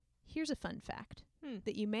Here's a fun fact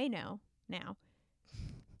that you may know now.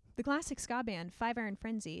 The classic ska band Five Iron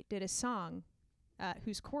Frenzy did a song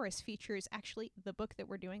whose chorus features actually the book that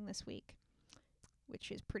we're doing this week,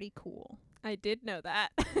 which is pretty cool. I did know that.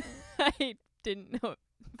 I didn't know it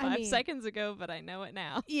 5 seconds ago, but I know it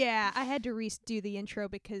now. Yeah, I had to redo the intro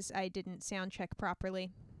because I didn't sound check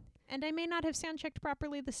properly. And I may not have sound checked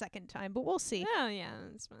properly the second time, but we'll see. Oh, yeah.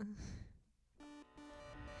 That's fine.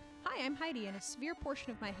 Hi, I'm Heidi, and a severe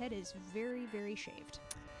portion of my head is very, very shaved.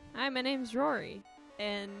 Hi, my name's Rory,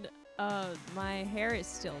 and my hair is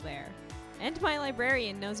still there. And my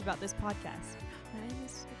librarian knows about this podcast. My name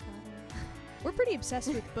is Dakota. We're pretty obsessed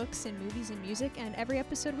with books and movies and music, and every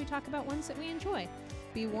episode we talk about ones that we enjoy.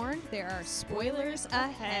 Be warned, there are spoilers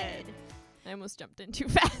ahead. I almost jumped in too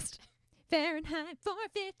fast. Fahrenheit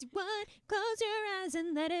 451, close your eyes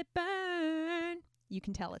and let it burn. You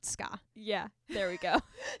can tell it's ska. Yeah, there we go.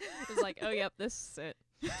 I was like, oh, yep, this is it.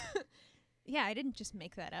 Yeah, I didn't just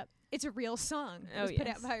make that up. It's a real song. It Oh, was put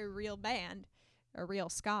out yes. by a real band, a real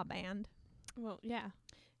ska band. Well, yeah.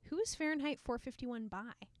 Who is Fahrenheit 451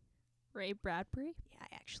 by? Ray Bradbury? Yeah,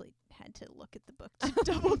 I actually had to look at the book to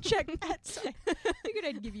double check that, so I figured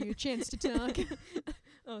I'd give you a chance to talk.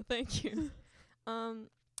 Oh, thank you.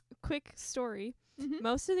 Quick story. Mm-hmm.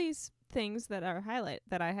 Most of these things that I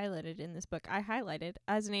highlighted in this book, I highlighted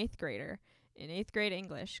as an 8th grader in 8th grade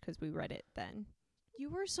English because we read it then. You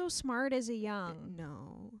were so smart as a young.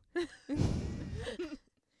 No.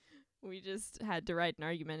 We just had to write an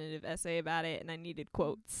argumentative essay about it, and I needed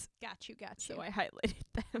quotes, Got you. so I highlighted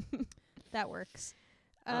them. That works.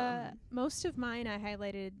 Um, Most of mine I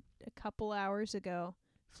highlighted a couple hours ago,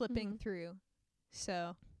 flipping Mhm. through.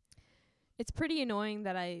 So, It's pretty annoying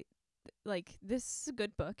that this is a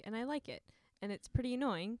good book, and I like it. And it's pretty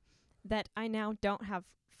annoying that I now don't have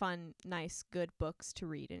fun, nice, good books to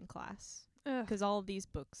read in class. ugh. Because all of these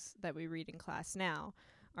books that we read in class now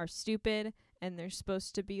are stupid, and they're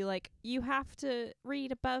supposed to be like, you have to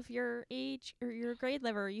read above your age or your grade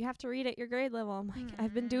level, or you have to read at your grade level. I'm like,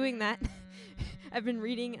 I've been doing that. I've been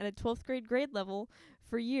reading at a 12th grade grade level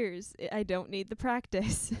for years. I don't need the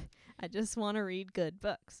practice. I just want to read good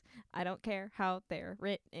books. I don't care how they're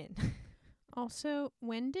written. Also,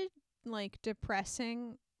 when did,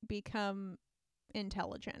 depressing become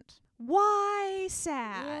intelligent? Why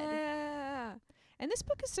sad? Yeah. And this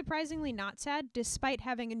book is surprisingly not sad, despite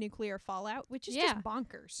having a nuclear fallout, which is Yeah. just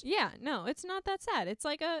bonkers. Yeah, no, it's not that sad. It's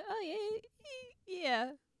like yeah.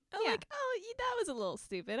 Yeah. That was a little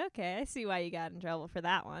stupid. Okay, I see why you got in trouble for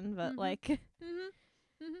that one, but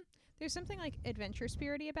Mm-hmm. There's something like adventure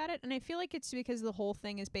spirity about it, and I feel like it's because the whole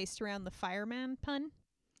thing is based around the fireman pun,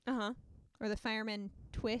 uh-huh. or the fireman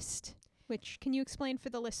twist, which, can you explain for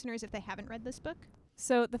the listeners if they haven't read this book?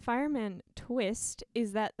 So the fireman twist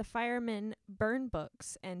is that the firemen burn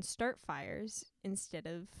books and start fires instead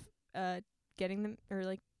of getting them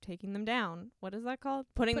or taking them down. What is that called?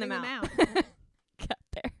 Putting them out. Got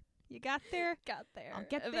there. You got there? Got there. I'll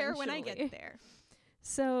get there when I eventually. get there.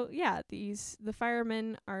 So yeah, the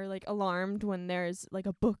firemen are alarmed when there's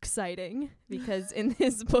a book sighting, because in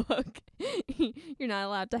this book you're not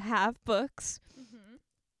allowed to have books. Mm-hmm.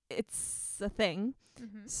 It's a thing.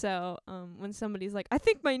 Mm-hmm. So when somebody's like, I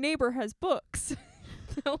think my neighbor has books,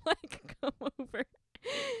 they'll come over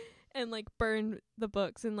and burn the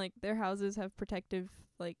books, and their houses have protective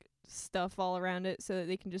stuff all around it so that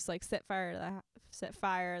they can just set fire to set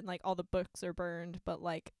fire, and all the books are burned, but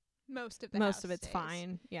Most of most of it's stays.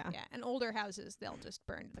 fine. Yeah. Yeah, and older houses, they'll just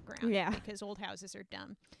burn to the ground. Yeah. Because old houses are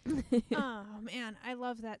dumb. Oh, man, I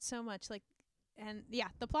love that so much. And yeah,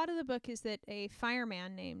 the plot of the book is that a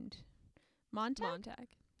fireman named Montag? Montag.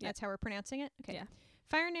 Yeah. That's how we're pronouncing it? Okay.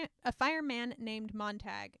 Yeah. A fireman named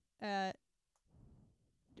Montag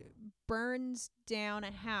burns down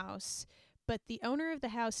a house, but the owner of the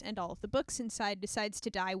house and all of the books inside decides to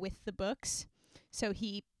die with the books. So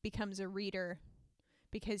he becomes a reader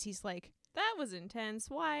because he's like, That was intense.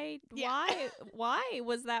 Why? Yeah. Why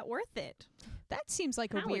was that worth it? that seems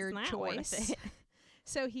like a How is weird that worth choice. it?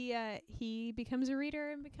 So he becomes a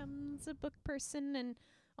reader and becomes a book person, and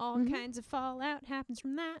all Mhm. kinds of fallout happens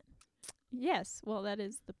from that. Yes. Well, that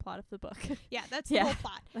is the plot of the book. Yeah, that's the Yeah. whole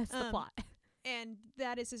plot. That's the plot. And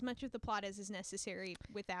that is as much of the plot as is necessary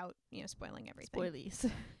without, spoiling everything.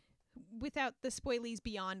 Spoilies. Without the spoilies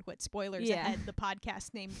beyond what Spoilers Yeah. Ahead, the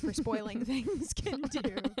podcast named for spoiling things, can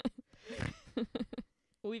do.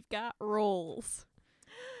 We've got roles.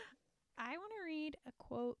 I want to read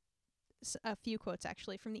a few quotes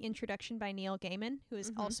actually, from the introduction by Neil Gaiman, who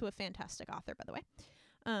is Mhm. also a fantastic author, by the way.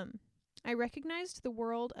 I recognized the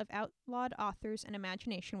world of outlawed authors and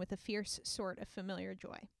imagination with a fierce sort of familiar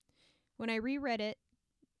joy. When I reread it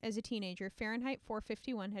as a teenager, Fahrenheit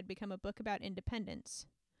 451 had become a book about independence,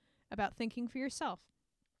 about thinking for yourself.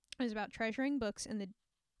 It was about treasuring books and the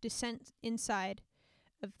descent inside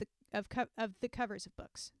of the covers of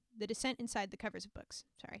books. The descent inside the covers of books.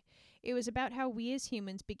 Sorry. It was about how we as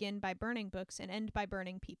humans begin by burning books and end by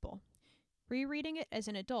burning people. Rereading it as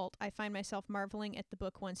an adult, I find myself marveling at the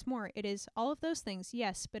book once more. It is all of those things,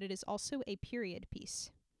 yes, but it is also a period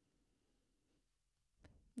piece.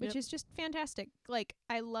 Which is just fantastic. Like,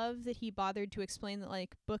 I love that he bothered to explain that,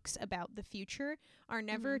 like, books about the future are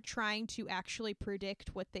never trying to actually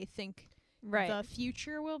predict what they think the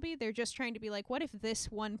future will be. They're just trying to be like, what if this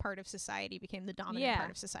one part of society became the dominant part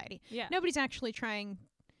of society? Yeah. Nobody's actually trying...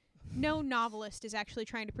 No novelist is actually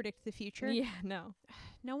trying to predict the future. Yeah, no.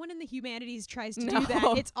 No one in the humanities tries to do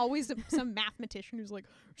that. It's always some mathematician who's like,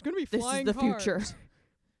 it's going to be flying This is the cars. future.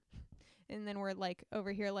 And then we're like,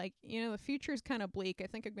 over here, like, you know, the future's kind of bleak. I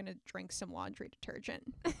think I'm going to drink some laundry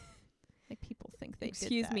detergent. Like, people think they did that.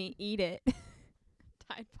 Excuse me, eat it.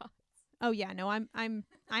 Tide Pods. Oh, yeah, no, I'm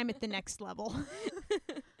at the next level. All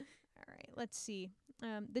right, let's see.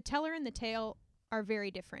 The teller and the tale are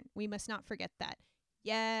very different. We must not forget that.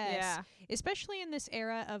 Yes. Yeah. Especially in this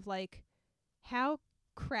era of, like, how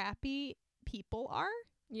crappy people are.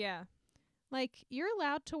 Yeah. Like, you're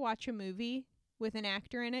allowed to watch a movie with an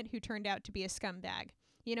actor in it who turned out to be a scumbag.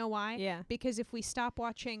 You know why? Yeah. Because if we stop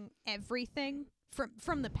watching everything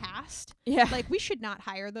from the past, like, we should not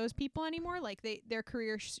hire those people anymore. Like, their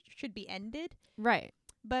career should be ended. Right.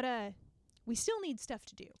 But we still need stuff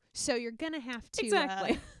to do. So you're going to have to...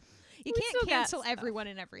 Exactly. You can't cancel everyone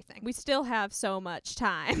and everything. We still have so much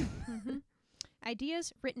time.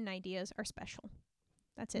 Ideas, written ideas, are special.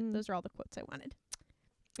 That's it. Those are all the quotes I wanted.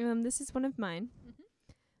 This is one of mine.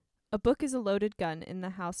 A book is a loaded gun in the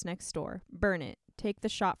house next door. Burn it. Take the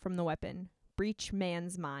shot from the weapon. Breach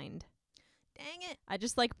man's mind. Dang it. I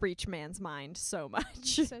just like breach man's mind so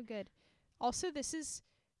much. So good. Also, this is...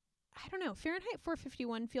 I don't know. Fahrenheit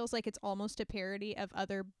 451 feels like it's almost a parody of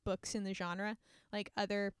other books in the genre. Like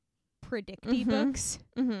other... predicty books.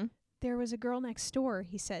 There was a girl next door,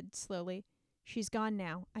 he said slowly. She's gone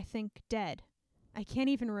now. I think dead. I can't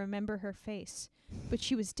even remember her face. But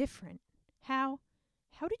she was different. How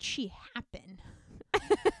did she happen?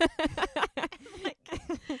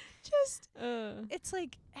 It's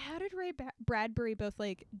like, how did Ray Bradbury both,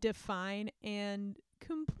 like, define and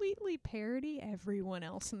completely parody everyone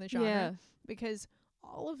else in the genre? Yeah. Because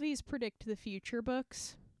all of these predict the future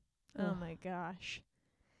books. Oh my gosh.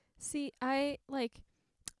 See, I like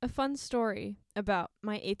a fun story about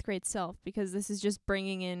my 8th grade self, because this is just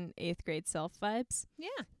bringing in 8th grade self vibes.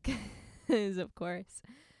 Yeah. Is of course.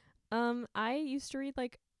 I used to read,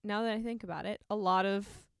 like, now that I think about it, a lot of,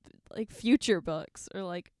 like, future books, or,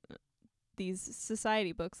 like, these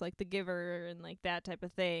society books, like The Giver and, like, that type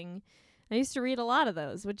of thing. I used to read a lot of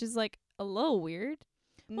those, which is, like, a little weird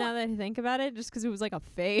now that I think about it, just 'cause it was, like, a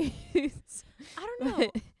phase. I don't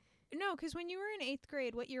know. No, 'cause when you were in 8th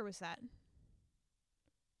grade, what year was that?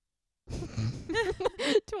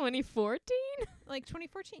 2014? Like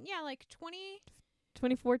 2014? Yeah, like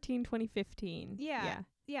 2014, 2015.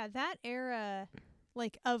 Yeah, that era,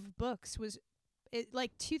 like, of books was,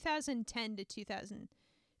 like, 2010 to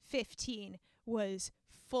 2015 was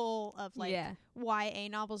full of, like, YA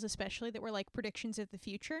novels especially that were, like, predictions of the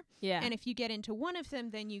future. Yeah. And if you get into one of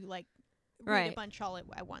them, then you, like, read a bunch all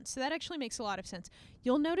at once. So that actually makes a lot of sense.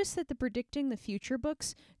 You'll notice that the predicting the future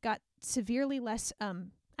books got severely less,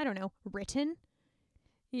 I don't know, written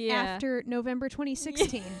after November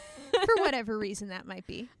 2016. For whatever reason that might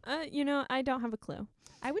be. You know, I don't have a clue.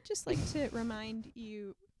 I would just like to remind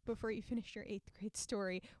you, before you finish your 8th grade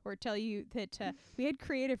story, or tell you that we had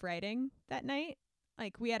creative writing that night.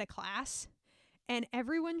 Like, we had a class, and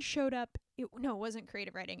everyone showed up. It wasn't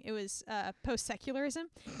creative writing. It was post-secularism.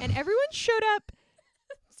 And everyone showed up.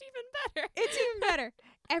 It's even better. It's even better.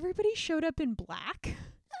 Everybody showed up in black.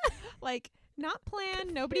 Like, not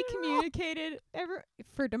planned. Nobody communicated.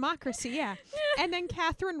 For democracy, yeah. And then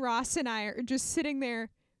Catherine Ross and I are just sitting there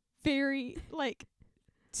very, like,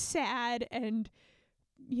 sad and,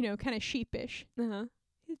 you know, kind of sheepish.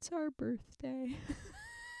 It's our birthday.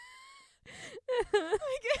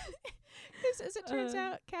 Because as it turns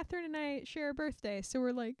out, Catherine and I share a birthday, so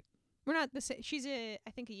we're like, we're not the same. She's I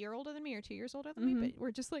think a year older than me or 2 years older than me, but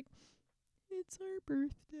we're just like, it's our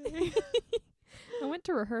birthday. I went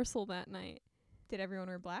to rehearsal that night. Did everyone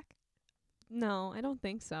wear black? No, I don't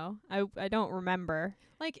think so. I don't remember.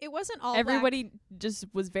 Like, it wasn't all Everybody black. just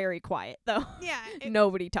was very quiet, though. Yeah.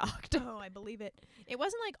 Nobody talked. Oh, I believe it. It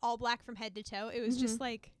wasn't, like, all black from head to toe. It was just,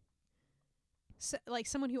 like, like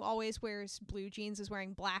someone who always wears blue jeans is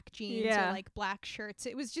wearing black jeans Yeah. or like black shirts.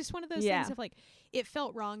 It was just one of those Yeah. things of like, it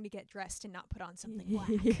felt wrong to get dressed and not put on something black.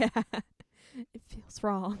 Yeah. It feels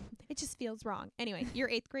wrong. It just feels wrong. Anyway, your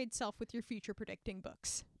 8th grade self with your future predicting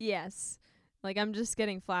books. Yes. Like, I'm just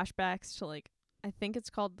getting flashbacks to, like, I think it's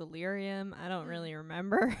called Delirium. I don't really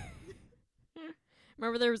remember.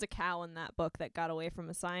 Remember there was a cow in that book that got away from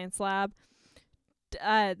a science lab.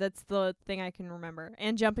 That's the thing I can remember.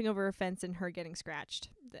 And jumping over a fence and her getting scratched.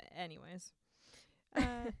 Anyways.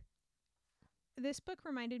 This book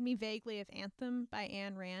reminded me vaguely of Anthem by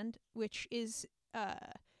Ayn Rand, which is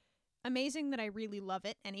amazing that I really love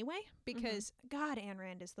it anyway, because God, Ayn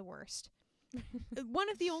Rand is the worst. One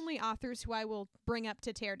of the only authors who I will bring up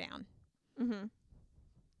to tear down. Mm-hmm.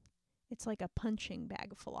 It's like a punching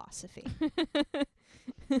bag of philosophy.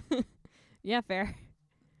 Yeah, fair.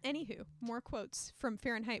 Anywho, more quotes from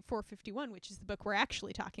Fahrenheit 451, which is the book we're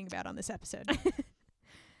actually talking about on this episode.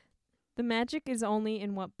 The magic is only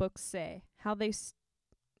in what books say. How they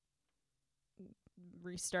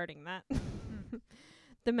restarting that.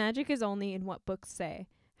 The magic is only in what books say.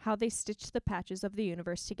 How they stitch the patches of the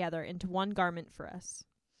universe together into one garment for us.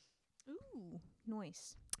 Ooh,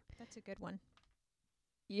 nice. That's a good one.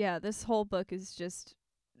 Yeah, this whole book is just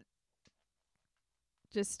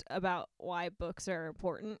about why books are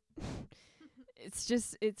important. It's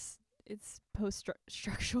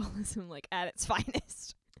post-structuralism like at its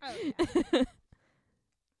finest. Oh, yeah.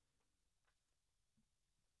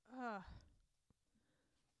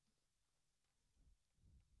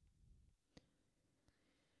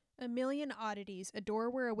 A million oddities, a door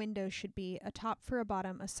where a window should be, a top for a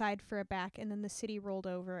bottom, a side for a back, and then the city rolled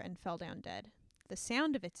over and fell down dead. The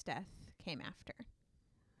sound of its death came after.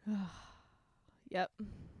 Yep.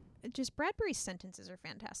 Just Bradbury's sentences are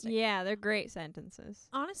fantastic. Yeah, they're great sentences.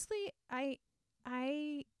 Honestly, I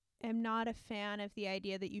am not a fan of the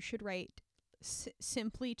idea that you should write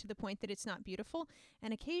simply to the point that it's not beautiful.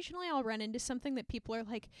 And occasionally I'll run into something that people are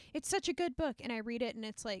like, it's such a good book. And I read it and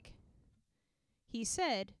it's like, he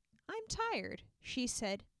said, I'm tired. She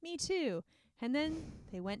said, me too. And then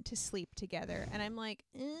they went to sleep together. And I'm like,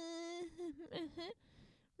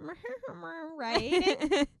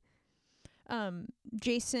 right?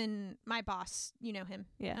 Jason, my boss, you know him.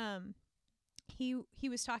 Yeah. He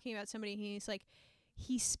was talking about somebody, and he's like,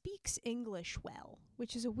 he speaks English well,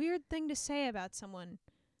 which is a weird thing to say about someone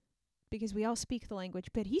because we all speak the language,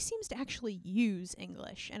 but he seems to actually use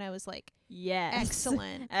English. And I was like, yes.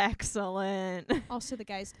 Excellent. Excellent. Also, the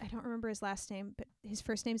guy's, I don't remember his last name, but his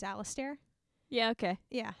first name's Alistair. Yeah, okay.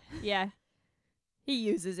 Yeah. Yeah. He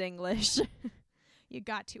uses English. You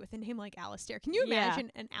got to with a name like Alistair. Can you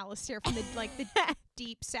imagine an Alistair from the like the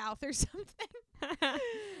deep south or something?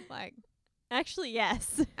 Like, actually,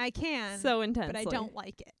 yes. I can. So intensely. But I don't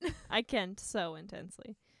like it. I can so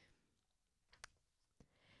intensely.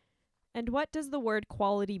 And what does the word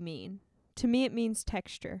quality mean? To me, it means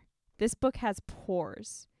texture. This book has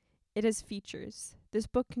pores. It has features. This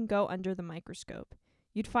book can go under the microscope.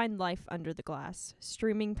 You'd find life under the glass,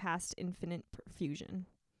 streaming past infinite profusion.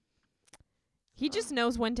 He just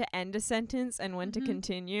knows when to end a sentence and when to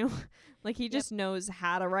continue. Like, he just knows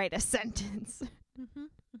how to write a sentence.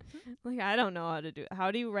 Like, I don't know how to do it.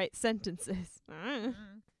 How do you write sentences?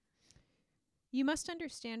 You must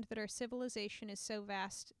understand that our civilization is so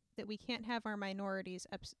vast that we can't have our minorities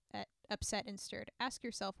upset and stirred. Ask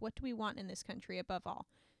yourself, what do we want in this country above all?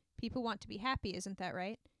 People want to be happy, isn't that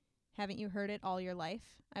right? Haven't you heard it all your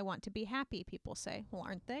life? I want to be happy, people say. Well,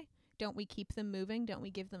 aren't they? Don't we keep them moving? Don't we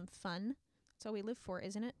give them fun? That's all we live for,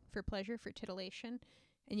 isn't it? For pleasure, for titillation.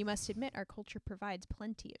 And you must admit our culture provides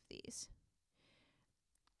plenty of these.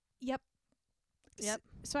 Yep.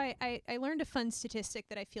 So I learned a fun statistic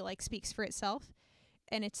that I feel like speaks for itself.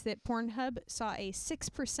 And it's that Pornhub saw a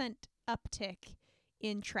 6% uptick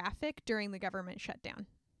in traffic during the government shutdown.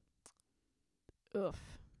 Oof.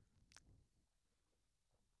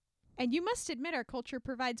 And you must admit our culture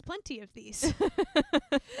provides plenty of these.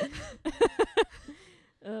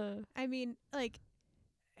 I mean, like,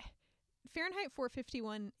 Fahrenheit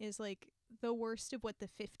 451 is like the worst of what the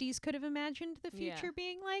 50s could have imagined the future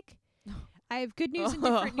being like. I have good news and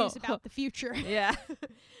different news about the future. Yeah.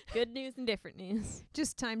 Good news and different news.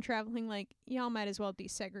 Just time traveling, like, y'all might as well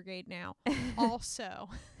desegregate now. Also.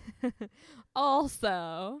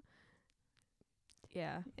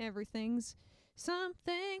 Yeah. Everything's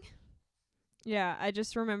something. Yeah, I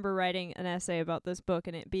just remember writing an essay about this book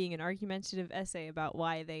and it being an argumentative essay about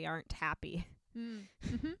why they aren't happy.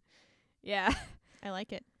 Yeah. I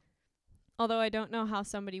like it. Although I don't know how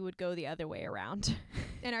somebody would go the other way around.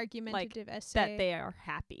 An argumentative essay. That they are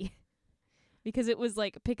happy. because it was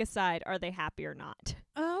like, pick a side. Are they happy or not?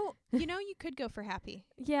 Oh, you could go for happy.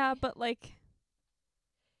 Yeah, but like,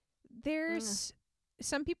 There's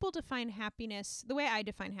some people define happiness. The way I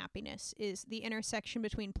define happiness is the intersection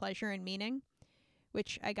between pleasure and meaning,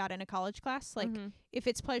 which I got in a college class. Like, if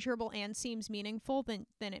it's pleasurable and seems meaningful, then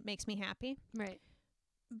it makes me happy. right.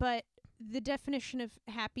 But the definition of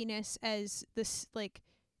happiness as this, like,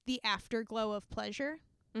 the afterglow of pleasure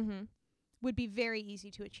would be very easy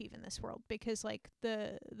to achieve in this world, because like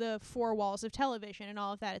the four walls of television and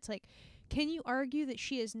all of that, it's like, can you argue that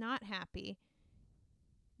she is not happy?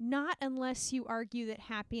 Not unless you argue that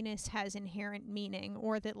happiness has inherent meaning,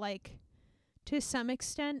 or that, like, to some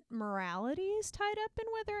extent morality is tied up in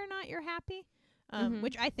whether or not you're happy,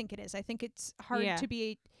 which I think it is. I think it's hard to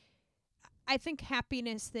be I think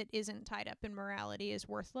happiness that isn't tied up in morality is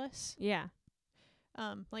worthless. Yeah.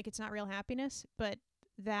 Like, it's not real happiness, but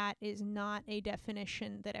that is not a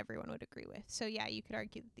definition that everyone would agree with. So yeah, you could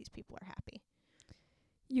argue that these people are happy.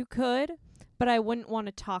 You could, but I wouldn't want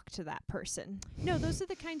to talk to that person. No, those are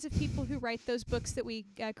the kinds of people who write those books that we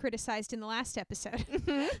criticized in the last episode.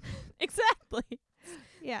 Exactly.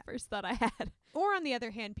 Yeah. First thought I had. Or on the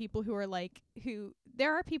other hand, people who are like,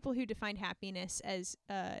 there are people who define happiness as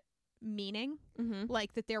meaning,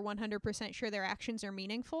 like that they're 100% sure their actions are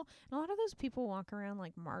meaningful. And a lot of those people walk around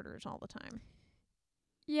like martyrs all the time.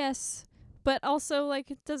 Yes, but also,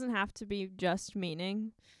 like, it doesn't have to be just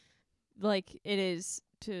meaning. Like, it is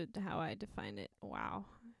to how I define it. Wow.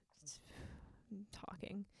 I'm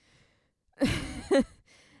talking.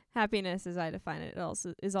 Happiness, as I define it,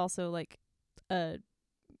 is also like a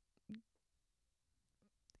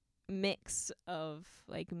mix of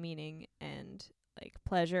like meaning and like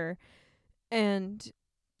pleasure and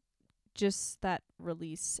just that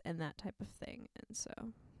release and that type of thing. And so,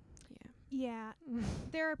 yeah.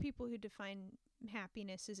 There are people who define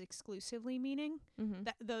happiness as exclusively meaning.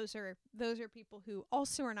 Those are people who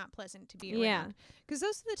also are not pleasant to be around. Yeah. Because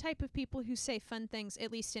those are the type of people who say fun things,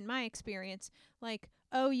 at least in my experience, like,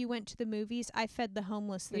 oh, you went to the movies, I fed the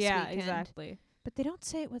homeless this weekend. Yeah, exactly. But they don't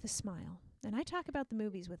say it with a smile. And I talk about the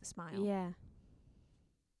movies with a smile. Yeah.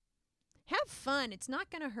 Have fun. It's not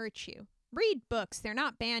going to hurt you. Read books. They're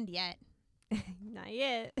not banned yet. Not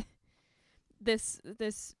yet. This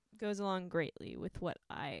goes along greatly with what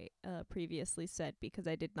I previously said, because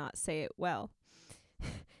I did not say it well.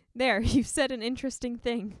 There, you've said an interesting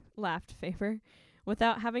thing, laughed Faber,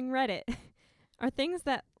 without having read it. Are things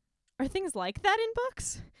like that in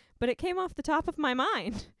books? But it came off the top of my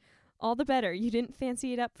mind. All the better. You didn't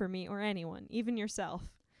fancy it up for me or anyone, even yourself.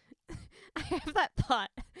 I have that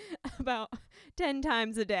thought about 10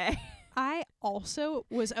 times a day. I also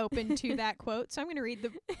was open to that quote, so I'm going to read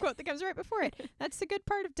the quote that comes right before it. That's the good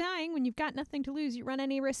part of dying. When you've got nothing to lose, you run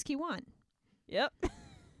any risk you want. Yep.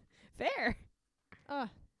 Fair.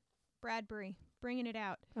 Bradbury, bringing it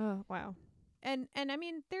out. Oh, wow. And I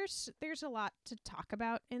mean, there's a lot to talk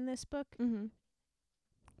about in this book.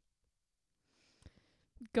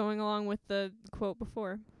 Going along with the quote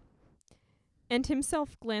before. And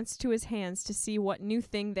himself glanced to his hands to see what new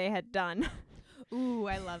thing they had done. Ooh,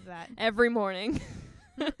 I love that. Every morning.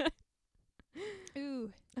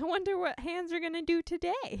 Ooh. I wonder what hands are going to do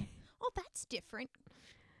today. Oh, that's different.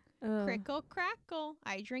 Crickle, crackle.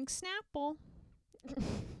 I drink Snapple.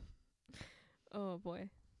 Oh, boy.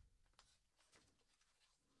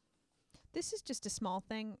 This is just a small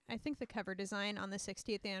thing. I think the cover design on the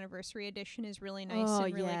 60th anniversary edition is really nice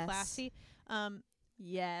and really classy.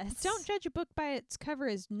 Yes. Don't judge a book by its cover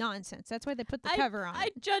is nonsense. That's why they put the cover on I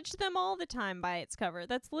it. judge them all the time by its cover.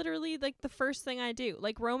 That's literally like the first thing I do.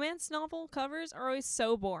 Like, romance novel covers are always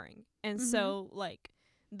so boring and so like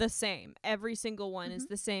the same. Every single one is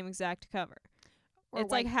the same exact cover. Or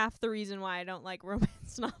it's like half the reason why I don't like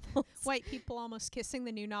romance novels. White People Almost Kissing,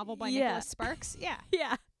 the new novel by Nicholas Sparks. Yeah.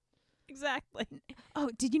 Yeah. Exactly. Oh,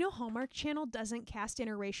 did you know Hallmark Channel doesn't cast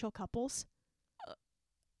interracial couples?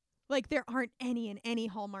 Like, there aren't any in any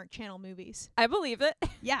Hallmark Channel movies. I believe it.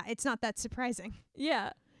 Yeah, it's not that surprising.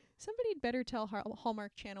 Yeah. Somebody'd better tell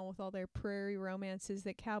Hallmark Channel with all their prairie romances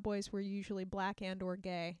that cowboys were usually black and or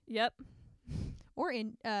gay. Yep. Or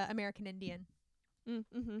in American Indian.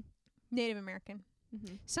 Native American.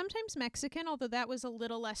 Sometimes Mexican, although that was a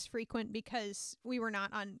little less frequent because we were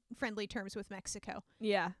not on friendly terms with Mexico.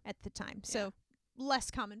 Yeah. At the time. So less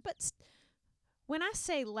common. But when I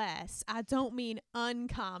say less, I don't mean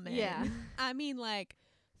uncommon. Yeah. I mean like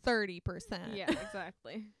 30%. Yeah,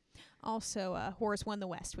 exactly. Also, Horace won the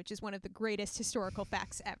West, which is one of the greatest historical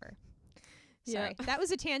facts ever. Sorry. That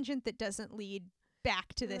was a tangent that doesn't lead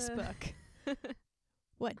back to this book.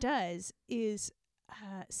 What does is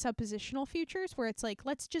suppositional futures where it's like,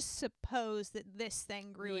 let's just suppose that this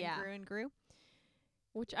thing grew Yeah. and grew and grew.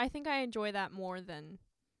 Which I think I enjoy that more than,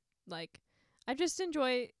 like, I just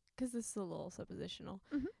enjoy, 'cause this is a little suppositional.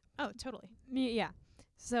 Oh, totally. Yeah.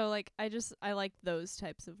 So, like, I like those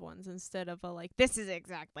types of ones instead of a, like, this is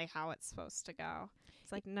exactly how it's supposed to go.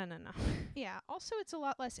 It's like, no. Yeah. Also, it's a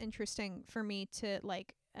lot less interesting for me to,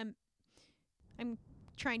 like, I'm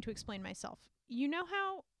trying to explain myself. You know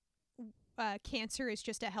how cancer is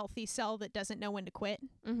just a healthy cell that doesn't know when to quit?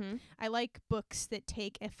 Mm-hmm. I like books that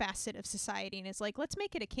take a facet of society and is like, let's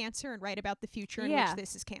make it a cancer and write about the future in Yeah. which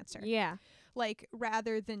this is cancer. Yeah. Like,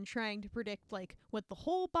 rather than trying to predict, like, what the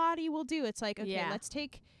whole body will do, it's like, okay, Yeah.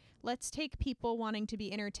 let's take people wanting to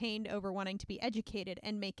be entertained over wanting to be educated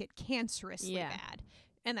and make it cancerously Yeah. bad.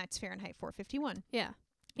 And that's Fahrenheit 451. Yeah.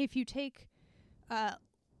 If you take,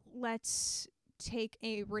 let's take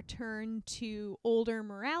a return to older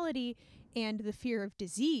morality and the fear of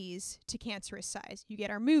disease to cancerous size, you get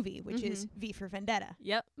our movie, which is V for Vendetta,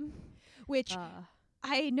 Yep. which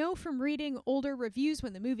I know from reading older reviews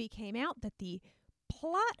when the movie came out that the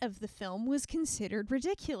plot of the film was considered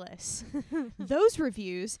ridiculous. Those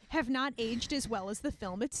reviews have not aged as well as the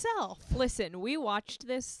film itself. Listen, we watched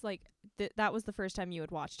this, like, that was the first time you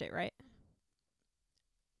had watched it, right?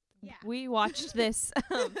 Yeah. We watched this.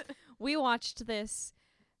 We watched this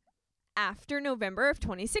after November of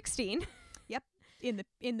 2016.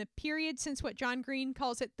 In the period since what John Green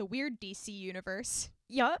calls it the weird DC universe.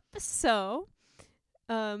 Yup. So,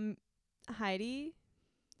 Heidi,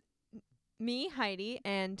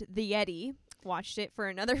 and the Yeti watched it for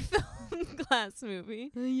another film class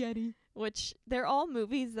movie. Yeti. Which they're all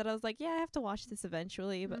movies that I was like, yeah, I have to watch this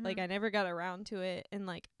eventually, but like I never got around to it, and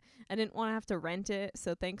like I didn't want to have to rent it,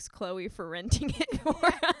 so thanks Chloe for renting it for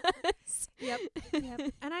us. Yep.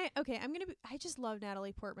 And I just love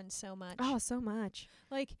Natalie Portman so much. Oh, so much.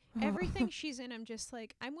 Like everything she's in, I'm just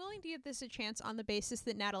like, I'm willing to give this a chance on the basis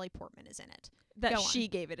that Natalie Portman is in it. That Go on. she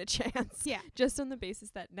gave it a chance. Yeah. Just on the basis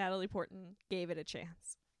that Natalie Portman gave it a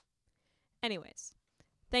chance. Anyways,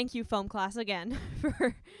 thank you, film class, again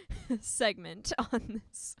for a segment on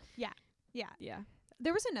this. Yeah.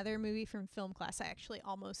 There was another movie from film class I actually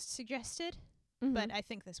almost suggested, but I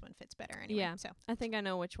think this one fits better anyway. Yeah. So I think I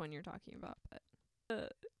know which one you're talking about,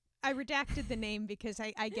 but I redacted the name because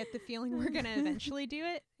I get the feeling we're gonna eventually do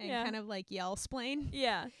it and kind of like yell-splain.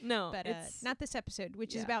 yeah, no, But it's not this episode,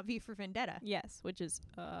 which is yeah. about V for Vendetta. yes, which is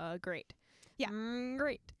great. Yeah.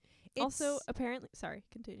 Great. Also, It's- apparently, sorry,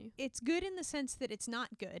 continue. it's good in the sense that it's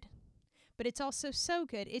not good, but it's also so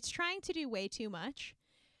good. It's trying to do way too much,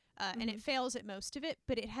 and it fails at most of it,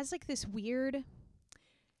 but it has like this weird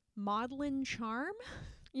maudlin charm,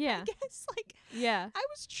 Yeah, I guess. Like, yeah. I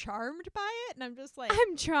was charmed by it, and I'm just like,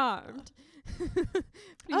 I'm charmed. Pleased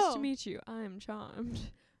Oh. to meet you. I'm charmed.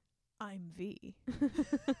 I'm V.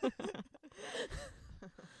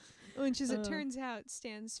 Which, as it turns out,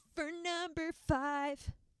 stands for number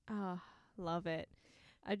 5. Ah, love it.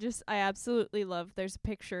 I absolutely love. There's a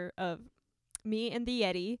picture of me and the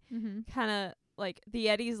Yeti, kind of like the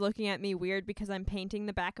Yeti's looking at me weird because I'm painting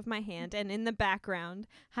the back of my hand, and in the background,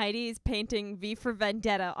 Heidi's painting V for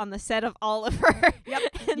Vendetta on the set of Oliver. Yep.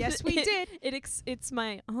 And Yes, we did. It's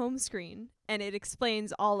my home screen, and it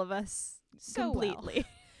explains all of us So well. completely.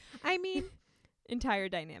 I mean, Entire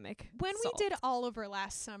dynamic. when solved. we did Oliver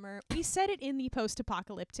last summer, we set it in the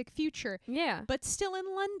post-apocalyptic future, Yeah. but still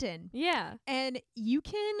in London. Yeah. And you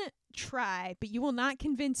can try, but you will not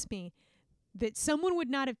convince me that someone would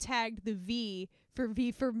not have tagged the V for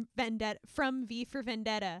Vendetta from V for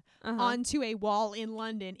Vendetta onto a wall in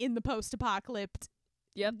London in the post-apocalyptic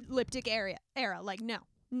era. Like, no.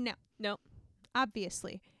 Nope.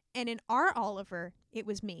 Obviously. And in our Oliver, it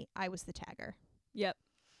was me. I was the tagger. Yep.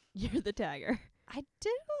 You're the tagger.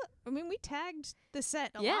 We tagged the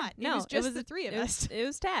set a Yeah, lot. no, it was it just was the three of It us.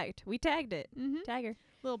 was tagged. We tagged it. Mm-hmm. Tagger.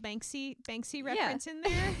 Little Banksy reference in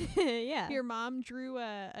there. Yeah. Your mom drew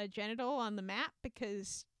a genital on the map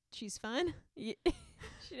because she's fun. She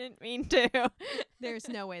didn't mean to. There's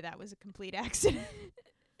no way that was a complete accident.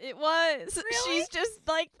 It was. Really? She's just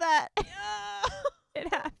like that.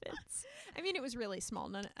 It happens. I mean, it was really small.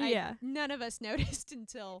 None of us noticed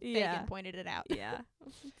until Yeah. Fagin pointed it out. Yeah.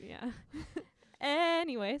 Yeah.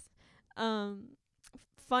 Anyways,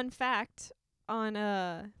 fun fact on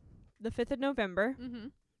the 5th of November, Mm-hmm.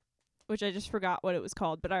 which I just forgot what it was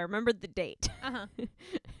called, but I remembered the date. Uh-huh.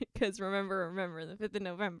 'Cause remember, the 5th of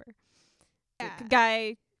November.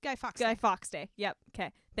 Guy Fawkes. Guy Fawkes Day. Yep.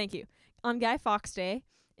 Okay. Thank you. On Guy Fawkes Day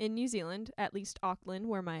in New Zealand, at least Auckland,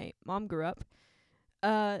 where my mom grew up,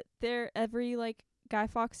 there every like Guy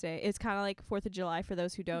Fawkes Day. It's kind of like 4th of July for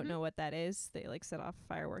those who don't Mhm. know what that is. They like set off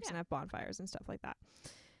fireworks and Yeah. have bonfires and stuff like that.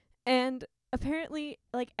 And apparently,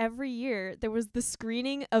 like every year, there was the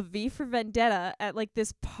screening of V for Vendetta at like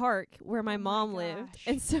this park where my Oh my mom lived, gosh.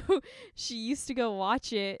 and so she used to go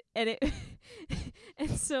watch it. And it,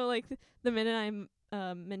 and so like the minute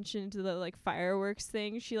I mentioned the like fireworks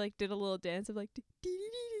thing, she like did a little dance of like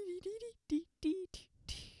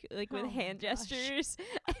like with Oh my hand gosh. gestures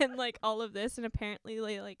and like all of this, and apparently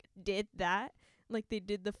they like did that, like they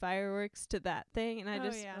did the fireworks to that thing, and I Oh,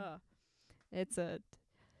 just yeah. it's a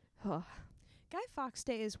Guy Fawkes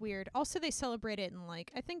Day is weird. Also, they celebrate it in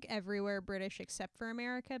like I think everywhere British except for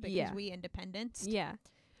America because Yeah. we independence. yeah,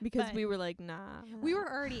 because But we were like nah, We were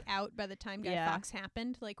already out by the time Guy Yeah. Fawkes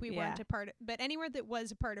happened. Like we Yeah. weren't a part of, but anywhere that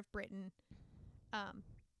was a part of Britain,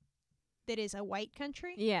 that is a white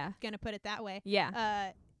country, yeah gonna put it that way,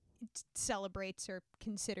 yeah celebrates or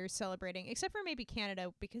considers celebrating, except for maybe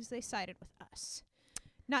Canada because they sided with us.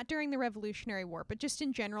 Not during the Revolutionary War, but just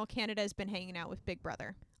in general, Canada has been hanging out with Big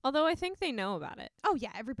Brother. although I think they know about it. Oh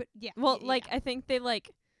yeah, everybody. Yeah. Well, yeah, like yeah. I think they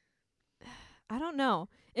like I don't know,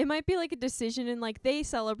 it might be like a decision and like they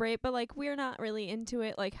celebrate, but like we're not really into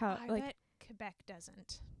it, like how I like bet Quebec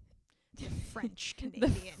doesn't. The French the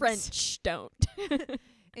Canadians. French don't.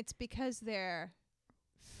 It's because they're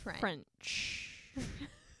French.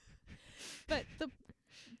 But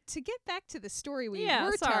to get back to the story we Yeah,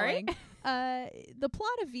 were sorry. telling, the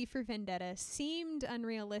plot of V for Vendetta seemed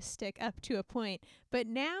unrealistic up to a point. But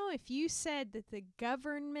now if you said that the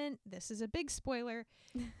government, this is a big spoiler,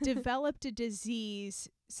 developed a disease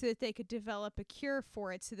so that they could develop a cure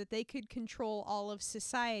for it so that they could control all of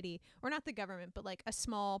society, or not the government, but like a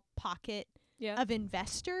small pocket Yeah. of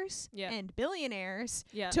investors Yeah. and billionaires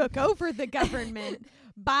Yeah. took over the government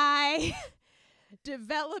by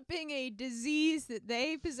developing a disease that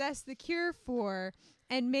they possessed the cure for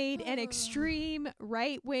and made an extreme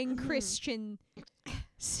right-wing Christian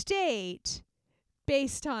state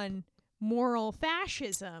based on moral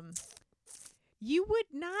fascism, you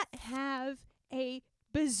would not have a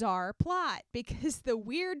bizarre plot because the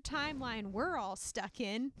weird timeline we're all stuck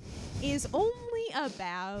in is only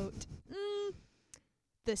about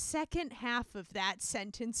the second half of that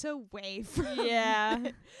sentence away from Yeah.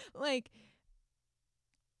 it. Like,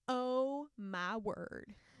 oh my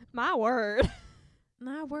word. My word.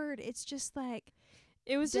 My word. It's just like,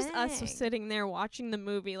 It was just us Dang. sitting there watching the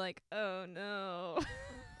movie like, oh no.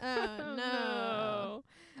 oh no.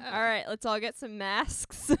 All right, let's all get some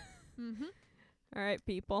masks. Mm-hmm. All right,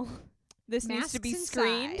 people. This needs to be Masks and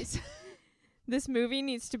screened. size. This movie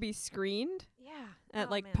needs to be screened Yeah. at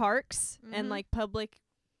Oh, like man. parks Mhm. and like public,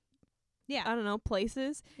 Yeah. I don't know,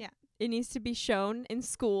 places. Yeah. It needs to be shown in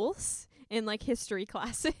schools in like history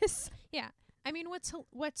classes. I mean,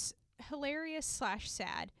 what's hilarious /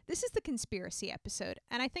 sad. This is the conspiracy episode,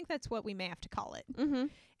 and I think that's what we may have to call it. Mm-hmm.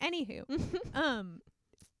 Anywho,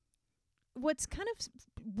 what's kind of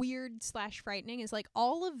weird / frightening is like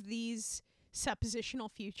all of these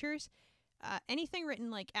suppositional futures, anything written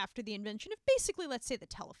like after the invention of basically, let's say, the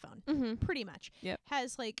telephone, Mm-hmm. pretty much, Yep.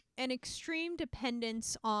 has like an extreme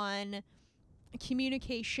dependence on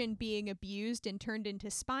communication being abused and turned into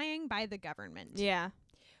spying by the government. Yeah.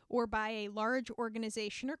 Or by a large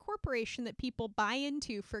organization or corporation that people buy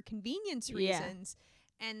into for convenience Yeah. reasons,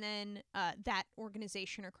 and then that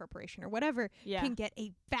organization or corporation or whatever Yeah. can get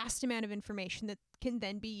a vast amount of information that can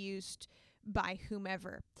then be used by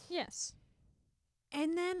whomever. Yes.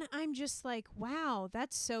 And then I'm just like, wow,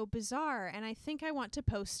 that's so bizarre. And I think I want to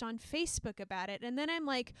post on Facebook about it. And then I'm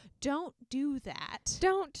like, don't do that.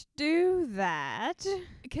 Don't do that.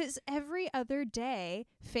 Because every other day,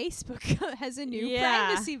 Facebook has a new Yeah.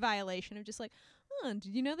 privacy violation of just like, oh,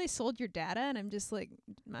 did you know they sold your data? And I'm just like,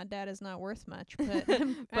 my data's not worth much, but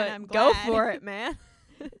I'm, But and I'm go glad. for it, man.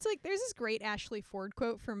 It's like there's this great Ashley Ford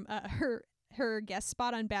quote from her guest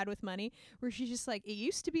spot on Bad with Money where she's just like, it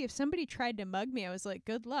used to be if somebody tried to mug me, I was like,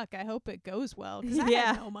 good luck. I hope it goes well because I Yeah.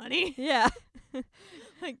 had no money. Yeah.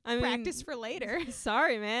 Like I mean, practice for later.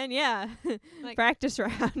 Sorry, man. Yeah. Like- Practice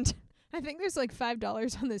round. I think there's like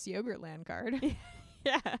 $5 on this Yogurtland card.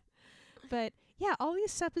 Yeah. But yeah, all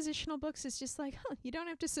these suppositional books is just like, you don't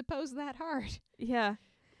have to suppose that hard. Yeah.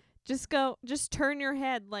 Just turn your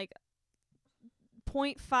head like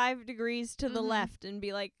 0.5 degrees to the Mhm. left and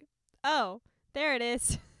be like, oh, there it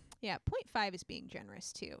is. Yeah, 0.5 is being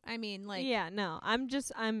generous too. I mean, like, yeah, no, I'm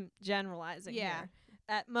generalizing Yeah. here.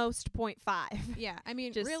 At most 0.5. yeah, I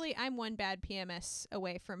mean, Just- really, I'm one bad PMS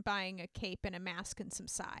away from buying a cape and a mask and some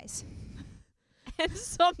size. And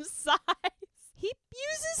some size. He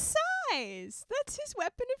uses size. That's his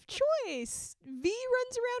weapon of choice. V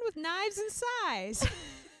runs around with knives and size.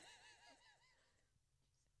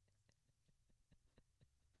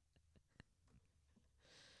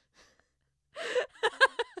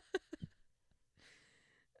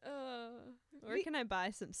 Where can I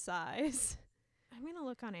buy some size? I'm going to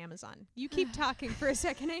look on Amazon. You keep talking for a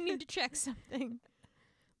second. I need to check something.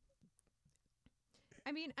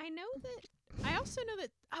 I mean, I also know that,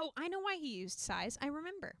 I know why he used size. I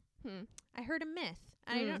remember. I heard a myth.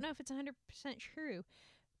 And I don't know if it's 100% true,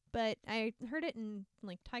 but I heard it in,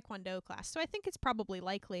 like, Taekwondo class. So I think it's probably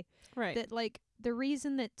likely that, like, the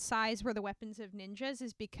reason that size were the weapons of ninjas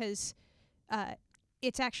is because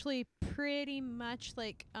it's actually pretty much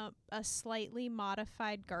like a slightly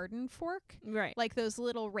modified garden fork. Right. Like those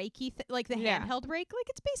little rakey, like the handheld rake. Like,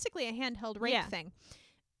 it's basically a handheld rake thing.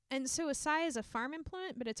 And so a sai is a farm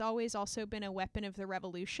implement, but it's always also been a weapon of the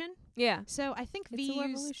revolution. Yeah. So I think It's a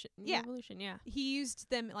revolution. Yeah. Revolution, yeah. He used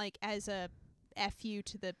them like as a FU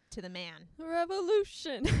to the man.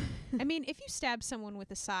 Revolution. I mean, if you stab someone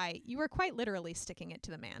with a sai, you are quite literally sticking it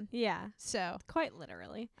to the man. Yeah. So Quite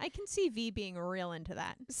literally. I can see V being real into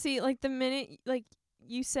that. See, like the minute like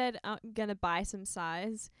you said I'm gonna buy some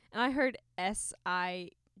size, and I heard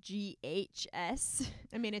SIGHS.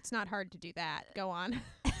 I mean, it's not hard to do that. Go on.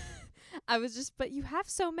 I was just, but you have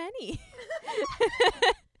so many.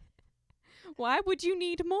 Why would you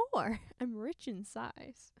need more? I'm rich in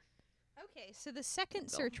size. Okay, so the second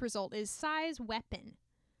search result is size weapon.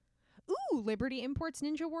 Ooh, Liberty Imports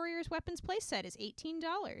Ninja Warriors weapons playset is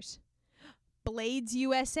 $18. Blades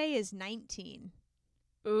USA is $19.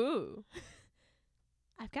 Ooh.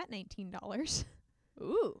 I've got $19.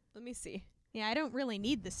 Ooh. Let me see. Yeah, I don't really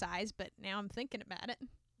need the size, but now I'm thinking about it.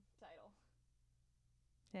 Title.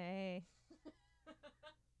 Hey.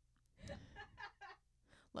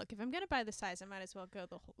 Look, if I'm going to buy the size, I might as well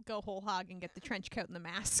go whole hog and get the trench coat and the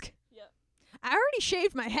mask. Yep. I already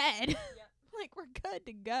shaved my head. Yep. Like, we're good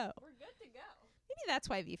to go. We're good to go. Maybe that's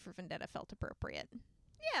why V for Vendetta felt appropriate.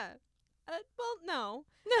 Yeah. Well, no.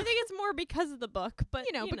 I think it's more because of the book, but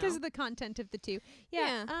because of the content of the two.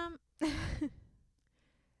 Yeah.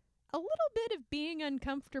 A little bit of being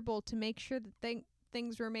uncomfortable to make sure that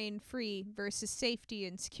things remain free versus safety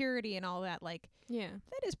and security and all that. Like,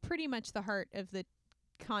 that is pretty much the heart of the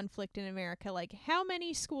conflict in America. Like, how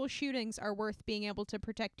many school shootings are worth being able to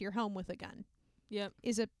protect your home with a gun? Yep.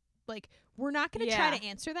 We're not going to try to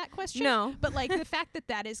answer that question. No. But, like, the fact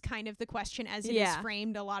that is kind of the question as it is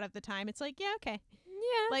framed a lot of the time, it's like, yeah, okay.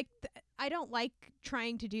 Yeah. Like, I don't like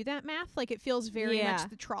trying to do that math. Like, it feels very much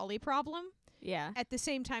the trolley problem. Yeah. At the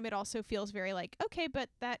same time, it also feels very like, okay, but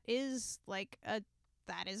that is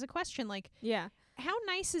a question. Like, yeah. How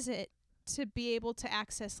nice is it to be able to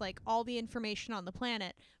access, like, all the information on the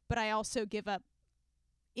planet, but I also give up,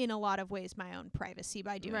 in a lot of ways, my own privacy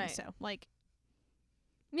by doing so. Like,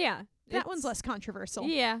 yeah. That one's less controversial.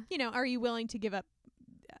 Yeah. Are you willing to give up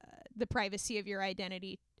the privacy of your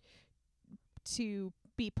identity to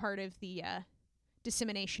be part of the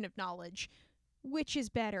dissemination of knowledge? Which is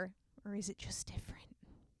better, or is it just different?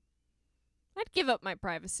 I'd give up my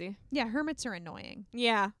privacy. Yeah, hermits are annoying.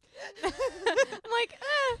 Yeah. I'm like,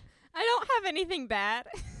 I don't have anything bad.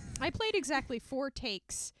 I played exactly 4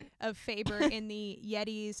 takes of Faber in the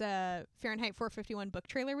Yeti's Fahrenheit 451 book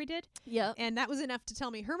trailer we did. Yep. And that was enough to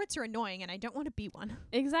tell me hermits are annoying and I don't want to be one.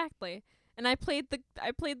 Exactly. And I played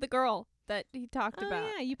the girl that he talked about. Oh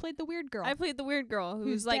yeah, you played the weird girl. I played the weird girl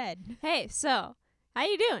who's like, dead. Hey, so, how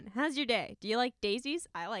you doing? How's your day? Do you like daisies?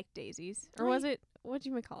 I like daisies. Or was it, what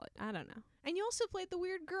do you call it? I don't know. And you also played the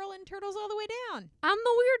weird girl in Turtles All the Way Down. I'm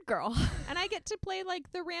the weird girl. And I get to play,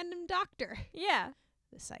 like, the random doctor. Yeah.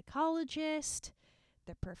 The psychologist,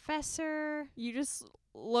 the professor. You just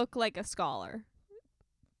look like a scholar.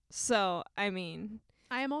 So, I mean.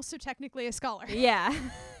 I am also technically a scholar. Yeah.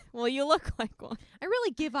 Well, you look like one. I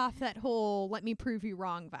really give off that whole let me prove you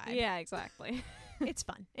wrong vibe. Yeah, exactly. It's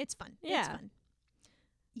fun. It's fun. Yeah. It's fun.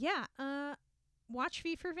 Yeah. Watch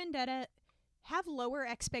V for Vendetta. Have lower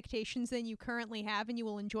expectations than you currently have, and you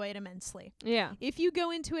will enjoy it immensely. Yeah. If you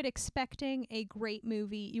go into it expecting a great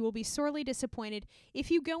movie, you will be sorely disappointed.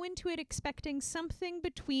 If you go into it expecting something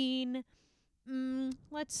between,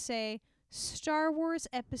 let's say, Star Wars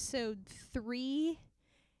Episode 3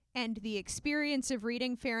 and the experience of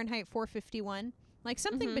reading Fahrenheit 451, like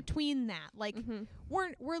something between that, like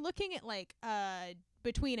we're looking at like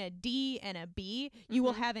between a D and a B, you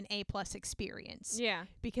will have an A+ experience. Yeah.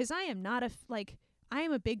 Because I am not I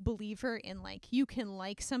am a big believer in, like, you can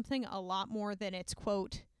like something a lot more than it's,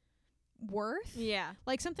 quote, worth. Yeah.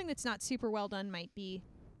 Like, something that's not super well done might be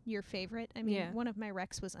your favorite. I mean, Yeah. one of my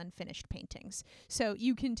wrecks was unfinished paintings. So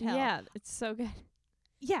you can tell. Yeah, it's so good.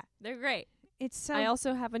 Yeah. They're great. It's so I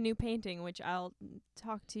also have a new painting, which I'll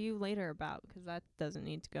talk to you later about, 'cause that doesn't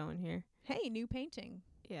need to go in here. hey, new painting.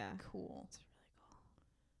 Yeah. Cool. It's really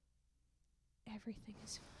cool. Everything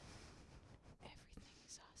is fun. Everything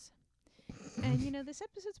is awesome. And you know, this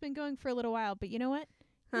episode's been going for a little while, but you know what?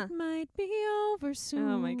 Huh. It might be over soon.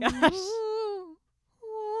 Oh my gosh. Ooh,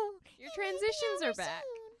 Your it might be transitions are over back.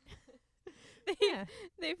 soon. Yeah.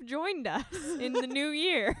 They've joined us in the new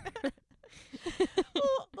year.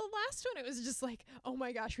 Well, the last one, it was just like, oh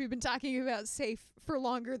my gosh, we've been talking about safe for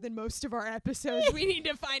longer than most of our episodes. We need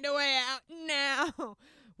to find a way out now.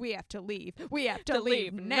 We have to leave. We have to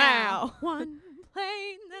leave now. One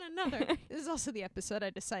plane, then another. This is also the episode I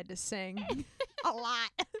decided to sing a lot.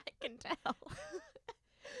 I can tell.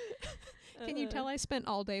 Can you tell I spent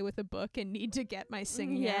all day with a book and need to get my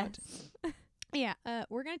singing out? Yeah,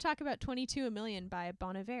 we're going to talk about 22 a Million by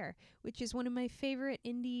Bon Iver, which is one of my favorite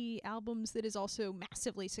indie albums that is also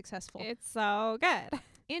massively successful. It's so good.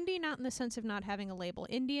 Indie not in the sense of not having a label.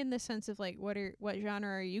 Indie in the sense of like what genre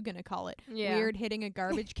are you going to call it? Yeah. Weird hitting a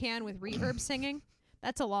garbage can with reverb singing?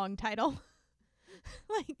 That's a long title.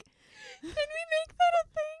 Like, Can we make that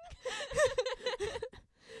a thing?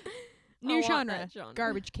 new I want genre, that genre.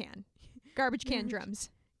 garbage can. Garbage can drums.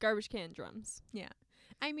 Garbage can drums.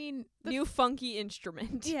 I mean, New funky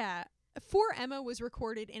instrument. yeah. For Emma was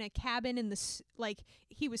recorded in a cabin in the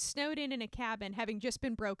he was snowed in a cabin having just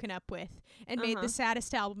been broken up with and made the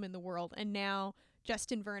saddest album in the world, and now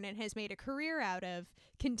Justin Vernon has made a career out of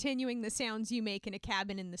continuing the sounds you make in a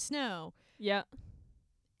cabin in the snow. Yeah.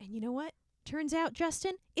 And you know what? Turns out,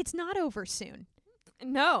 Justin, it's not over soon.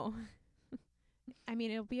 No. I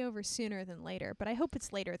mean, it'll be over sooner than later, but I hope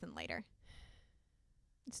it's later than later.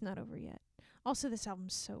 It's not over yet. Also, this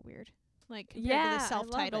album's so weird. Like, compared to Yeah, the I love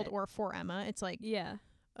self-titled it. or For Emma, it's like, Yeah.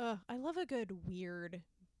 I love a good weird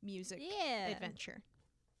music adventure.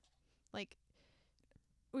 Like,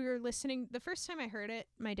 we were listening, the first time I heard it,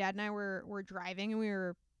 my dad and I were driving, and we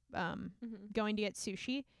were going to get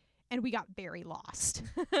sushi, and we got very lost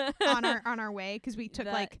on our way, because we took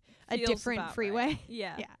That like a feels different about freeway. right.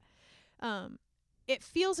 Yeah. Yeah. It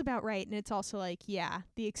feels about right, and it's also like, yeah,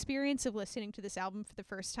 the experience of listening to this album for the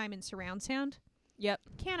first time in surround sound, Yep.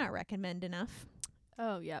 cannot recommend enough.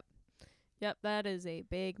 Oh, yep. Yep, that is a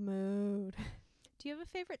big mood. Do you have a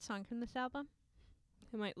favorite song from this album?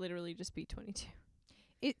 It might literally just be 22.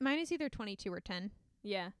 Mine is either 22 or 10.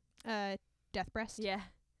 Yeah. Death Breast. Yeah.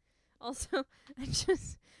 Also, I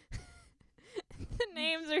just the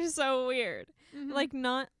names are so weird. Mhm. Like,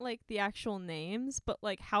 not like the actual names, but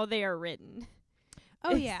like how they are written.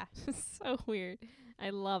 oh It's yeah. so weird. I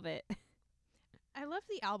love it. I love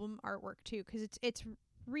the album artwork too, because it's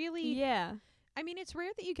really. Yeah. I mean, it's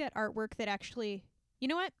rare that you get artwork that actually. You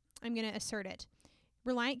know what? I'm gonna assert it.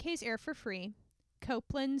 Reliant K's Air for Free,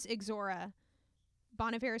 Copeland's Exora,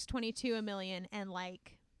 Bon Iver's 22 a Million, and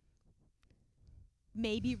like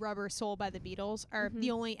maybe Rubber Soul by the Beatles are Mhm.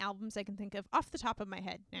 the only albums I can think of off the top of my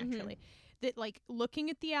head, naturally. That like looking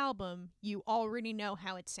at the album, you already know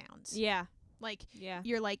how it sounds. Yeah. Like Yeah.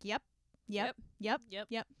 you're like, yep. Yep.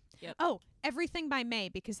 Oh, Everything by May,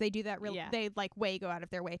 because they do that Yeah. they like way go out of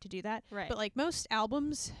their way to do that. Right. But like most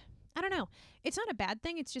albums, I don't know. It's not a bad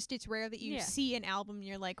thing. It's just it's rare that you Yeah. see an album and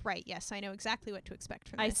you're like, right, yes, I know exactly what to expect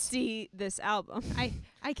from I this. see this album.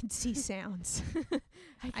 I can see sounds.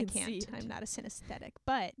 I I can can't. see it. I'm not a synesthetic,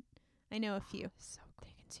 but I know a few. So cool.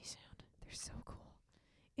 They can see sound. They're so cool.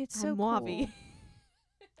 It's so I'm Wabi.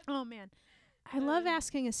 cool. Oh man, I love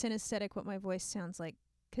asking a synesthetic what my voice sounds like,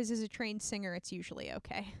 'cause as a trained singer, it's usually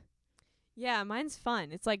okay. Yeah, mine's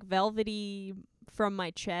fun. It's like velvety from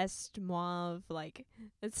my chest, mauve. Like,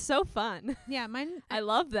 it's so fun. Yeah, mine. I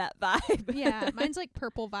love that vibe. Yeah, mine's like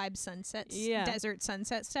purple vibe sunsets, Yeah. desert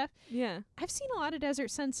sunset stuff. Yeah. I've seen a lot of desert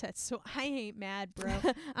sunsets, so I ain't mad, bro.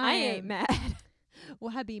 I ain't am- mad.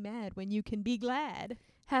 Why be mad when you can be glad?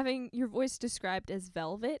 Having your voice described as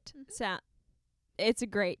velvet, it's a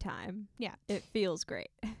great time. Yeah. It feels great.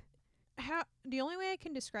 The only way I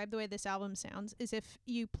can describe the way this album sounds is if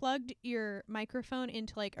you plugged your microphone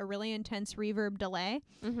into like a really intense reverb delay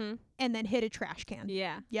Mm-hmm. and then hit a trash can.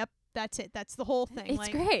 Yeah. Yep, that's it. That's the whole thing. It's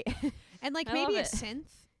like, great. and like I maybe love a it.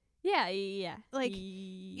 synth. Yeah, yeah. Like, It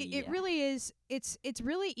yeah. really is. It's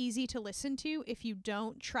really easy to listen to if you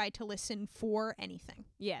don't try to listen for anything.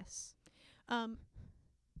 Yes.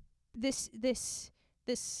 This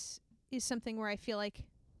is something where I feel like,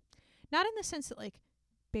 not in the sense that like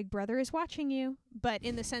Big Brother is watching you, but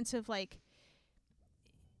in the sense of like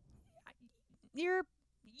you're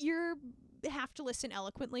have to listen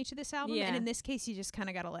eloquently to this album, Yeah. and in this case, you just kind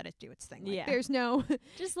of got to let it do its thing. Like, Yeah. there's no...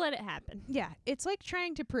 Just let it happen. Yeah, it's like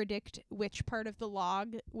trying to predict which part of the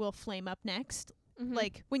log will flame up next. Mhm.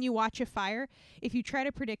 Like, when you watch a fire, if you try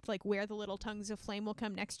to predict, like, where the little tongues of flame will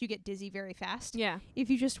come next, you get dizzy very fast. Yeah. If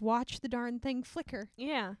you just watch the darn thing flicker,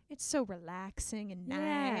 Yeah. it's so relaxing and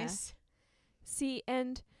Yeah. nice. See,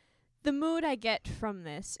 and the mood I get from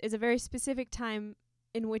this is a very specific time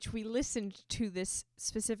in which we listened to this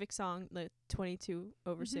specific song, the 22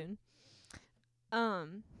 Over Mhm.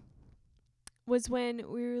 Soon. Was when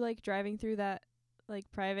we were like driving through that like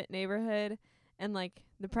private neighborhood, and like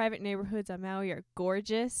the private neighborhoods on Maui are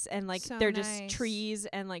gorgeous, and like So they're nice. just trees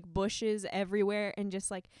and like bushes everywhere, and just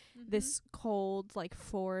like Mm-hmm. this cold like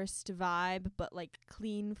forest vibe, but like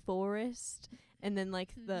clean forest, and then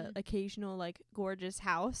like the Mhm. occasional like gorgeous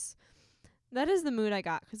house. That is the mood I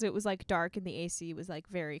got, 'cause it was like dark and the AC was like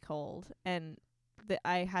very cold, and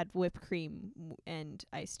I had whipped cream and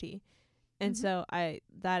iced tea, and Mhm. so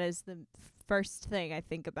that is the first thing I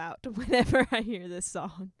think about whenever I hear this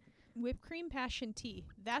song. Whipped cream passion tea.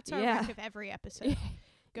 That's our Yeah. rec of every episode.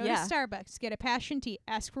 Go Yeah. to Starbucks, get a passion tea,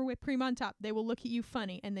 ask for whipped cream on top. They will look at you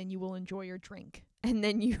funny, and then you will enjoy your drink. And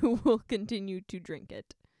then you will continue to drink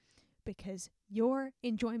it. Because your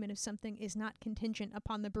enjoyment of something is not contingent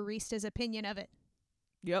upon the barista's opinion of it.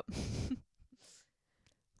 Yep.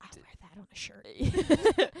 I'll wear that on a shirt.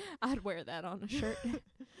 I'd wear that on a shirt.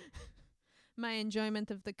 My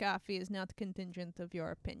enjoyment of the coffee is not contingent of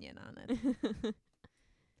your opinion on it.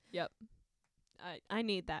 Yep. I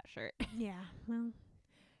need that shirt. Yeah, well,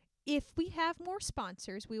 if we have more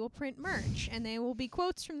sponsors, we will print merch, and they will be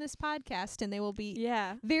quotes from this podcast, and they will be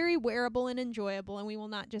Yeah. very wearable and enjoyable, and we will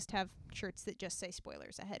not just have shirts that just say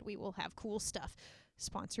spoilers ahead. We will have cool stuff.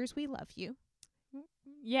 Sponsors, we love you.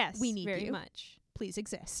 Yes. We need very you. much. Please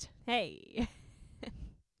exist. Hey.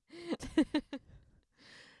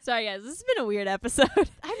 Sorry guys, this has been a weird episode.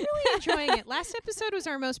 I'm really enjoying it. Last episode was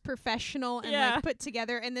our most professional and Yeah. like put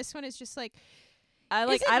together, and this one is just like I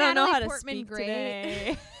Isn't don't know Natalie how to Portman speak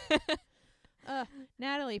great? today.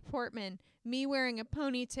 Natalie Portman, me wearing a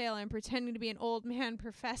ponytail and pretending to be an old man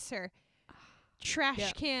professor. Trash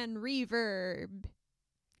Yeah. can reverb.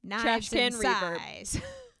 Trash Knives can and reverb. size.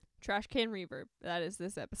 Trash can reverb. That is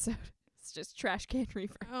this episode. It's just trash can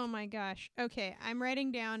reverb. Oh my gosh. Okay, I'm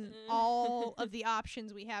writing down all of the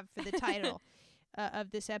options we have for the title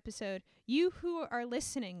of this episode. You who are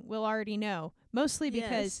listening will already know, mostly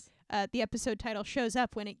because the episode title shows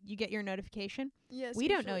up when you get your notification. Yes, We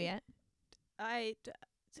don't know yet.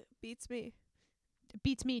 Beats me.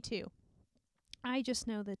 Beats me too. I just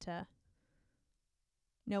know that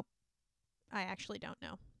nope. I actually don't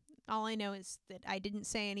know. All I know is that I didn't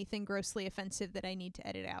say anything grossly offensive that I need to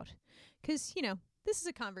edit out. 'Cause, this is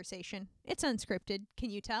a conversation. It's unscripted.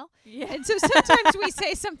 Can you tell? Yeah. And so sometimes we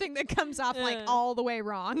say something that comes off like all the way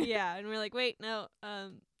wrong. Yeah, and we're like, wait, no.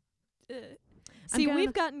 See, gonna-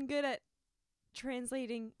 we've gotten good at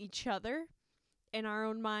translating each other in our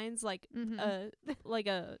own minds, like Mhm. like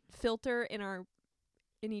a filter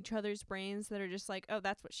in each other's brains that are just like, oh,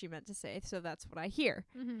 that's what she meant to say, so that's what I hear.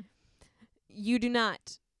 Mhm. You do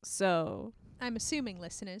not. So I'm assuming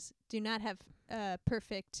listeners do not have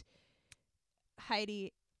perfect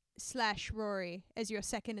Heidi/Rory as your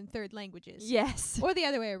second and third languages. yes. Or the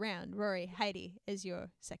other way around. Rory, Heidi as your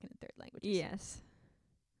second and third languages. Yes.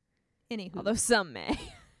 Anywho. Although some may.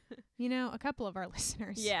 a couple of our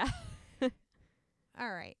listeners. Yeah.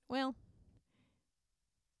 All right. Well,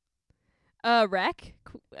 Wreck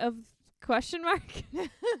of question mark. you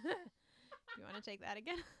want to take that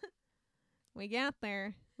again? We got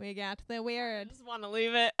there. We got the I weird. just want to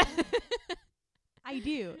leave it. I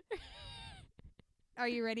do. Are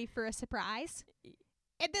you ready for a surprise?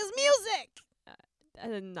 It is music.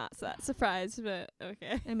 I'm not that surprised, but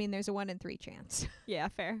okay. I mean, there's a 1 in 3 chance. Yeah,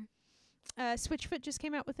 fair. Switchfoot just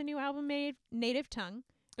came out with a new album, Native Tongue,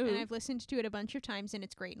 Ooh. and I've listened to it a bunch of times, and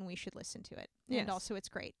it's great, and we should listen to it. Yes. And also, it's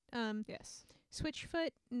great. Yes.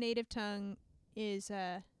 Switchfoot Native Tongue is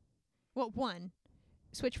one.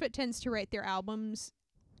 Switchfoot tends to write their albums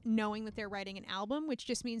knowing that they're writing an album, which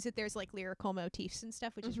just means that there's like lyrical motifs and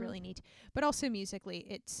stuff, which is Mhm. really neat. But also musically,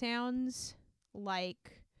 it sounds a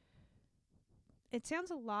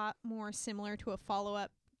lot more similar to a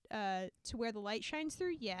follow-up to Where the Light Shines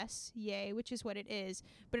Through. Yes, yay, which is what it is.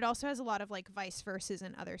 But it also has a lot of like vice verses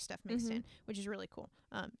and other stuff mixed Mhm. in, which is really cool.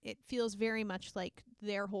 It feels very much like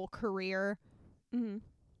their whole career Mm-hmm.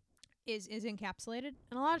 is encapsulated.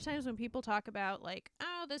 And a lot of times when people talk about like,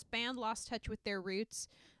 oh, this band lost touch with their roots,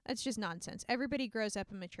 that's just nonsense. Everybody grows up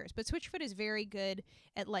and matures. But Switchfoot is very good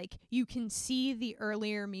at like, you can see the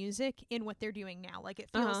earlier music in what they're doing now. Like it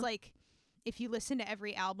feels Uh-huh. like if you listen to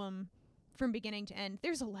every album from beginning to end,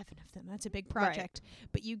 there's 11 of them. That's a big project.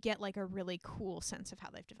 But you get like a really cool sense of how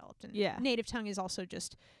they've developed. And Yeah. Native Tongue is also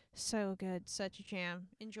just so good. Such a jam.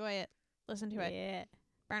 Enjoy it. Listen to it. Yeah.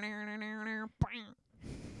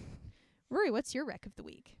 Rory, what's your rec of the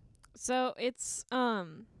week? So it's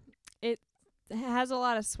it has a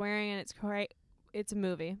lot of swearing, and it's a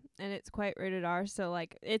movie, and it's quite rated R, so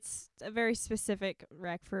like it's a very specific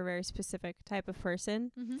rec for a very specific type of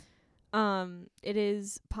person. Mm-hmm. It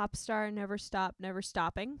is Popstar Never Stop Never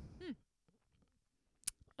Stopping.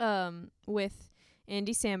 With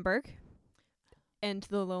Andy Samberg and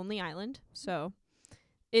The Lonely Island. So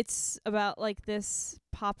it's about like this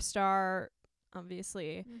pop star,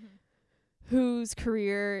 obviously, whose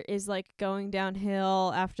career is like going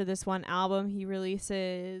downhill after this one album he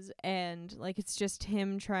releases, and like it's just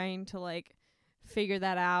him trying to like figure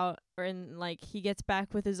that out, and like he gets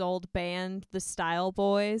back with his old band, the Style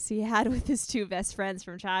Boys, he had with his two best friends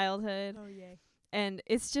from childhood. Oh, yay. And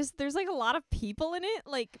it's just, there's like a lot of people in it.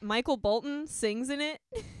 Like Michael Bolton sings in it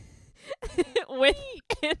with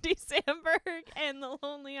Andy Samberg and The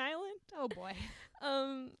Lonely Island. Oh, boy.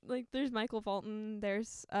 Like there's Michael Bolton,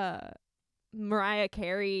 there's Mariah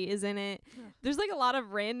Carey is in it. There's like a lot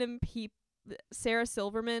of random people. Sarah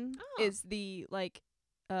Silverman is the like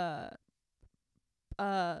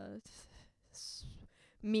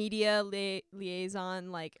media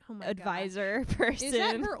liaison, like advisor person. Is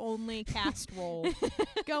that her only cast role?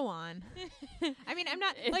 Go on. I mean, I'm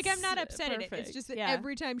not upset at it. It's just that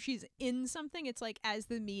every time she's in something, it's like as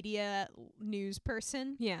the media news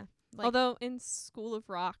person. Yeah. Like, although in School of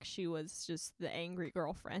Rock, she was just the angry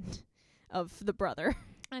girlfriend of the brother.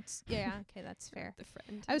 That's that's fair. The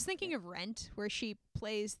friend. I was thinking of Rent, where she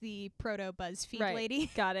plays the proto BuzzFeed lady.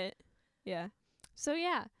 Got it. Yeah. So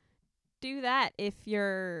yeah, do that if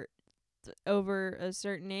you're over a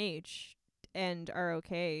certain age and are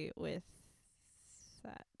okay with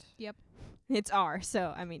that. Yep. It's R,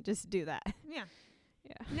 so I mean, just do that. Yeah.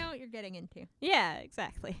 Yeah. Know what you're getting into. Yeah,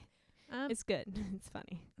 exactly. It's good. It's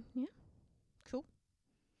funny. Yeah. Cool.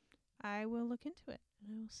 I will look into it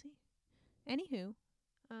and I will see. Anywho,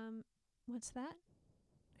 what's that?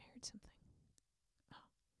 I heard something. Oh.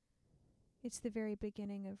 It's the very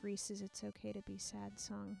beginning of Reese's It's Okay to Be Sad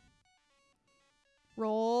song.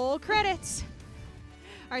 Roll credits!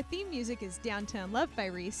 Our theme music is Downtown Love by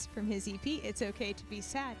Reese from his EP, It's Okay to Be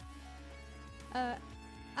Sad.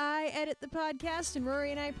 I edit the podcast and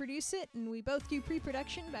Rory and I produce it, and we both do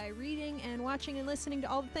pre-production by reading and watching and listening to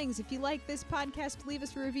all the things. If you like this podcast, leave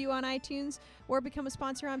us a review on iTunes or become a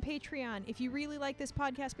sponsor on Patreon. If you really like this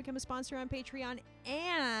podcast, become a sponsor on Patreon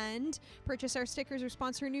and purchase our stickers or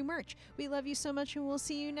sponsor new merch. We love you so much, and we'll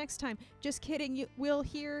see you next time. Just kidding. We'll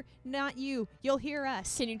hear, not you. You'll hear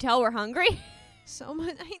us. Can you tell we're hungry? So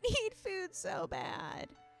much. I need food so bad.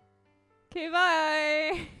 Okay,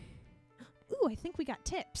 bye. Ooh, I think we got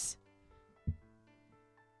tips.